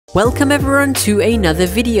Welcome everyone to another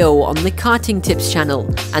video on the Karting Tips channel,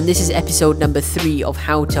 and this is episode number 3 of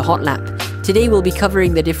How to Hot Lap. Today we'll be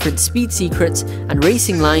covering the different speed secrets and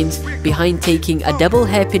racing lines behind taking a double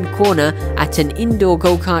hairpin corner at an indoor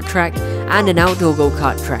go-kart track and an outdoor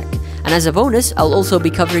go-kart track. And as a bonus, I'll also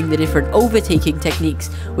be covering the different overtaking techniques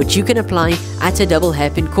which you can apply at a double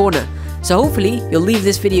hairpin corner. So hopefully you'll leave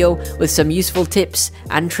this video with some useful tips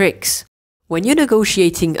and tricks. When you're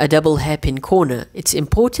negotiating a double hairpin corner, it's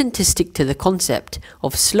important to stick to the concept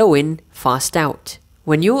of slow in, fast out.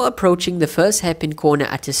 When you're approaching the first hairpin corner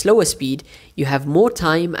at a slower speed, you have more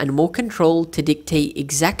time and more control to dictate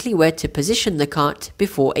exactly where to position the kart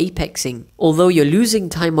before apexing. Although you're losing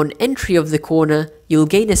time on entry of the corner, you'll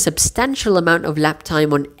gain a substantial amount of lap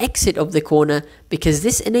time on exit of the corner because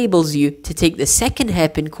this enables you to take the second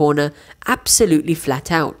hairpin corner absolutely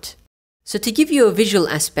flat out. So to give you a visual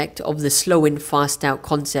aspect of the slow in fast out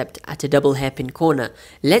concept at a double hairpin corner,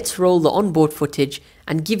 let's roll the onboard footage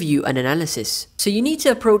and give you an analysis. So you need to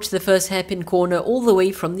approach the first hairpin corner all the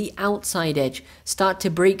way from the outside edge. Start to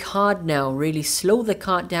brake hard now, really slow the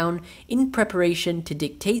kart down in preparation to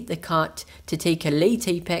dictate the kart to take a late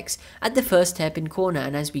apex at the first hairpin corner.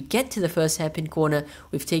 And as we get to the first hairpin corner,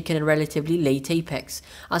 we've taken a relatively late apex.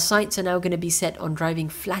 Our sights are now going to be set on driving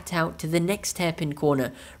flat out to the next hairpin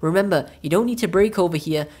corner. Remember, you don't need to brake over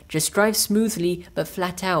here, just drive smoothly but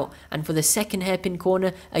flat out. And for the second hairpin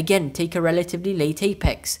corner, again, take a relatively late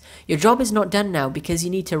apex. Your job is not done now because you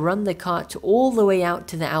need to run the kart all the way out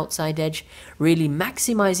to the outside edge, really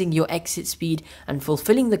maximizing your exit speed and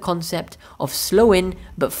fulfilling the concept of slow in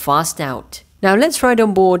but fast out. Now let's ride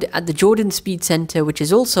on board at the Jordan Speed Center, which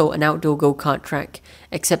is also an outdoor go-kart track,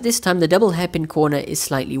 except this time the double hairpin corner is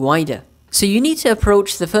slightly wider. So you need to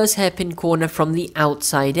approach the first hairpin corner from the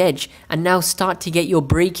outside edge and now start to get your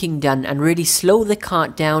braking done and really slow the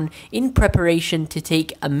kart down in preparation to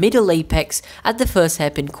take a middle apex at the first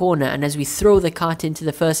hairpin corner. And as we throw the kart into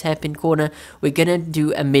the first hairpin corner, we're gonna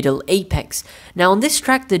do a middle apex. Now on this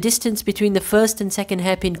track, the distance between the first and second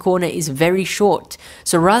hairpin corner is very short.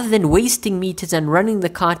 So rather than wasting meters and running the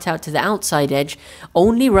kart out to the outside edge,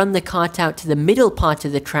 only run the kart out to the middle part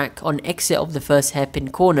of the track on exit of the first hairpin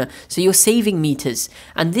corner. So you're saving meters,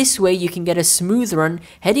 and this way you can get a smooth run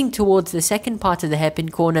heading towards the second part of the hairpin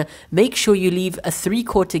corner. Make sure you leave a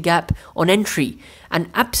 3/4 gap on entry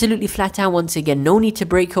and absolutely flat out once again. No need to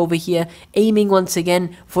brake over here, aiming once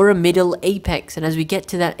again for a middle apex. And as we get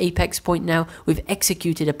to that apex point now, we've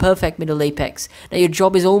executed a perfect middle apex. Now your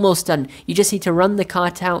job is almost done. You just need to run the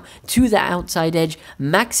kart out to the outside edge,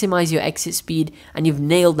 maximize your exit speed, and you've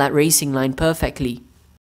nailed that racing line perfectly.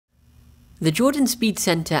 The Jordan Speed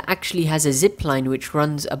Center actually has a zip line which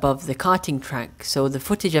runs above the karting track, so the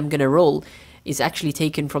footage I'm going to roll is actually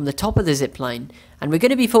taken from the top of the zip line, and we're going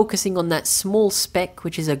to be focusing on that small speck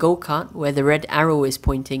which is a go-kart where the red arrow is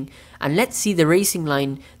pointing, and let's see the racing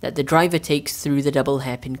line that the driver takes through the double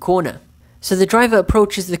hairpin corner. So the driver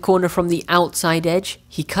approaches the corner from the outside edge,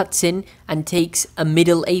 he cuts in and takes a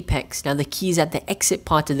middle apex. Now the key is at the exit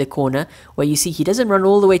part of the corner where you see he doesn't run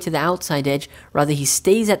all the way to the outside edge, rather he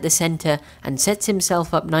stays at the center and sets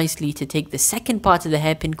himself up nicely to take the second part of the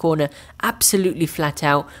hairpin corner absolutely flat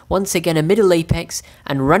out, once again a middle apex,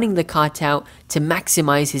 and running the kart out to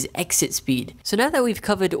maximize his exit speed. So now that we've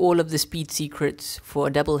covered all of the speed secrets for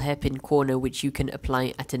a double hairpin corner which you can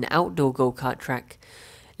apply at an outdoor go-kart track,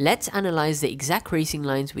 let's analyze the exact racing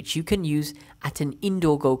lines which you can use at an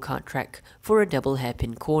indoor go-kart track for a double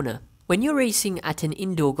hairpin corner. When you're racing at an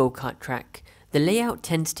indoor go-kart track, the layout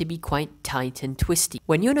tends to be quite tight and twisty.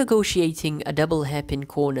 When you're negotiating a double hairpin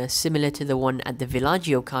corner similar to the one at the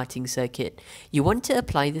Villaggio karting circuit, you want to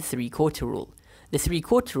apply the 3/4 rule. The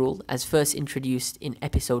 3/4 rule, as first introduced in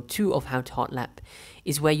episode 2 of How to Hot Lap,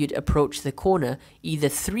 is where you'd approach the corner either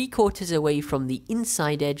 3/4 away from the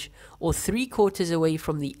inside edge or 3/4 away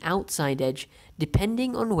from the outside edge,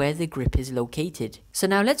 depending on where the grip is located. So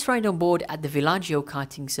now let's ride on board at the Villaggio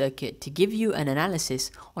karting circuit to give you an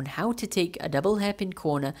analysis on how to take a double hairpin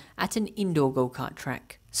corner at an indoor go-kart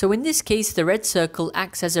track. So in this case, the red circle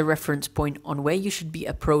acts as a reference point on where you should be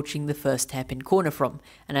approaching the first hairpin corner from.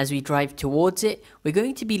 And as we drive towards it, we're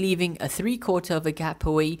going to be leaving a 3/4 of a gap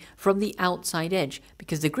away from the outside edge,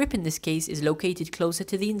 because the grip in this case is located closer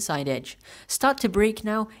to the inside edge. Start to brake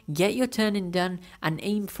now, get your turning done, and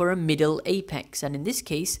aim for a middle apex. And in this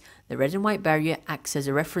case, the red and white barrier acts as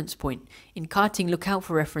a reference point. In karting, look out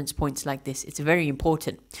for reference points like this. It's very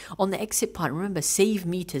important. On the exit part, remember, save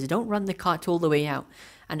meters. Don't run the kart all the way out.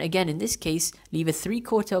 And again, in this case, leave a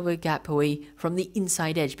 3/4 of a gap away from the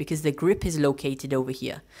inside edge because the grip is located over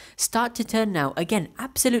here. Start to turn now. Again,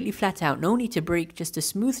 absolutely flat out. No need to brake, just a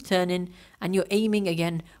smooth turn in. And you're aiming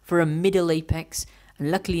again for a middle apex. And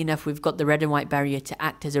luckily enough, we've got the red and white barrier to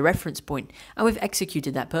act as a reference point, and we've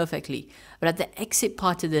executed that perfectly. But at the exit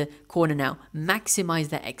part of the corner now, maximize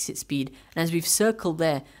that exit speed. And as we've circled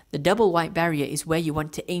there, the double white barrier is where you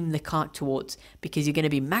want to aim the kart towards, because you're going to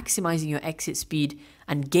be maximizing your exit speed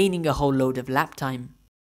and gaining a whole load of lap time.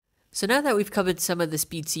 So now that we've covered some of the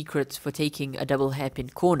speed secrets for taking a double hairpin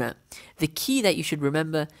corner, the key that you should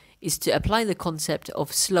remember is to apply the concept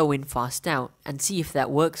of slow in, fast out and see if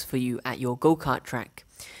that works for you at your go-kart track.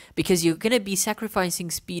 Because you're going to be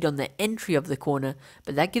sacrificing speed on the entry of the corner,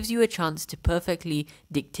 but that gives you a chance to perfectly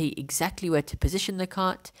dictate exactly where to position the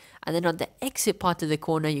kart, and then on the exit part of the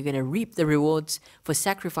corner you're going to reap the rewards for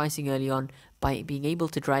sacrificing early on by being able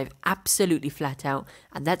to drive absolutely flat out,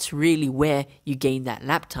 and that's really where you gain that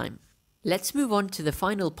lap time. Let's move on to the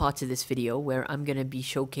final part of this video, where I'm going to be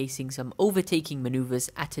showcasing some overtaking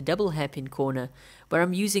maneuvers at a double hairpin corner where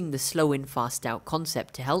I'm using the slow in fast out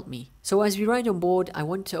concept to help me. So as we ride on board, I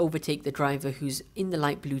want to overtake the driver who's in the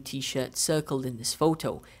light blue t-shirt circled in this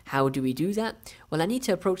photo. How do we do that? Well, I need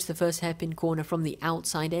to approach the first hairpin corner from the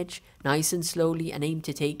outside edge, nice and slowly, and aim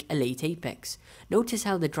to take a late apex. Notice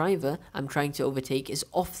how the driver I'm trying to overtake is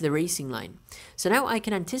off the racing line. So now I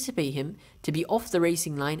can anticipate him to be off the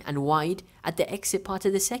racing line and wide at the exit part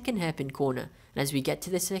of the second hairpin corner. And as we get to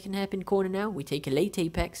the second hairpin corner now, we take a late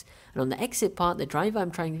apex, and on the exit part, the driver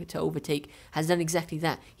I'm trying to overtake has done exactly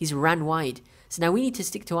that. He's ran wide. So now we need to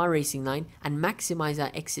stick to our racing line and maximize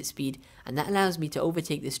our exit speed, and that allows me to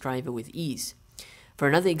overtake this driver with ease. For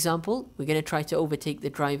another example, we're going to try to overtake the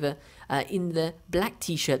driver in the black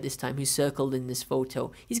t-shirt this time, who's circled in this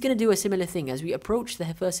photo. He's going to do a similar thing. As we approach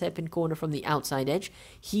the first hairpin corner from the outside edge,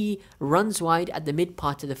 he runs wide at the mid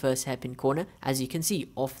part of the first hairpin corner, as you can see,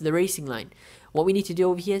 off the racing line. What we need to do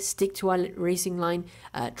over here, stick to our racing line,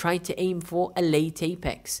 try to aim for a late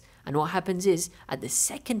apex. And what happens is, at the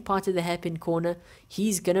second part of the hairpin corner,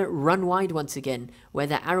 he's going to run wide once again, where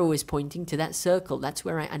the arrow is pointing to that circle. That's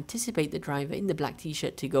where I anticipate the driver in the black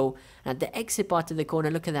t-shirt to go. And at the exit part of the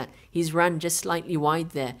corner, look at that. He's ran just slightly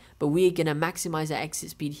wide there, but we're going to maximize our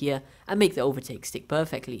exit speed here and make the overtake stick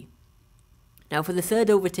perfectly. Now for the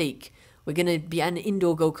third overtake, we're going to be at an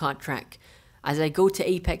indoor go-kart track. As I go to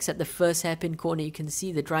apex at the first hairpin corner, you can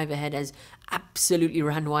see the driver head has absolutely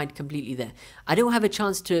ran wide completely there. I don't have a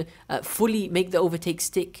chance to fully make the overtake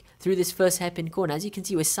stick through this first hairpin corner. As you can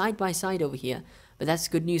see, we're side by side over here, but that's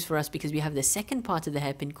good news for us because we have the second part of the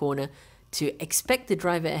hairpin corner to expect the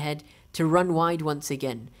driver ahead to run wide once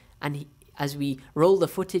again. And as we roll the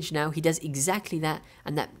footage now, he does exactly that,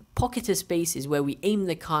 and that pocket of space is where we aim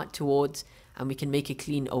the kart towards, and we can make a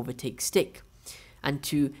clean overtake stick. And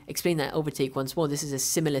to explain that overtake once more, this is a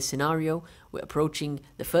similar scenario. We're approaching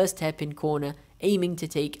the first hairpin corner, aiming to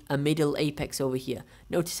take a middle apex over here.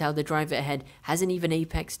 Notice how the driver ahead hasn't even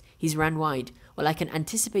apexed, he's ran wide. Well, I can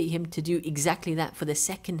anticipate him to do exactly that for the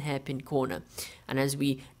second hairpin corner. And as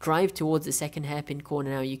we drive towards the second hairpin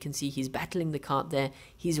corner now, you can see he's battling the kart there.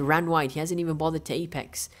 He's ran wide, he hasn't even bothered to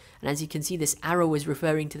apex. And as you can see, this arrow is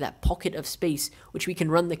referring to that pocket of space which we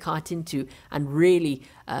can run the kart into and really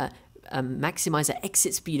maximize our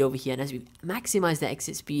exit speed over here. And as we maximize the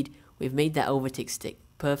exit speed, we've made that overtake stick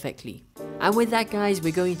perfectly. And with that, guys,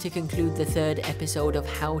 we're going to conclude the third episode of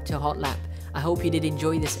How to Hot Lap. I hope you did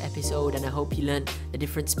enjoy this episode, and I hope you learned the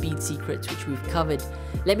different speed secrets which we've covered.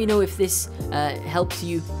 Let me know if this helps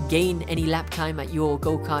you gain any lap time at your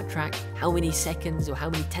go-kart track. How many seconds or how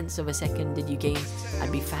many tenths of a second did you gain?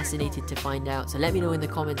 I'd be fascinated to find out. So let me know in the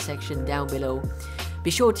comment section down below. Be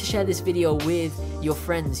sure to share this video with your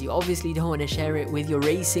friends. You obviously don't want to share it with your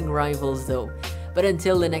racing rivals though. But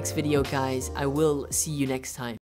until the next video, guys, I will see you next time.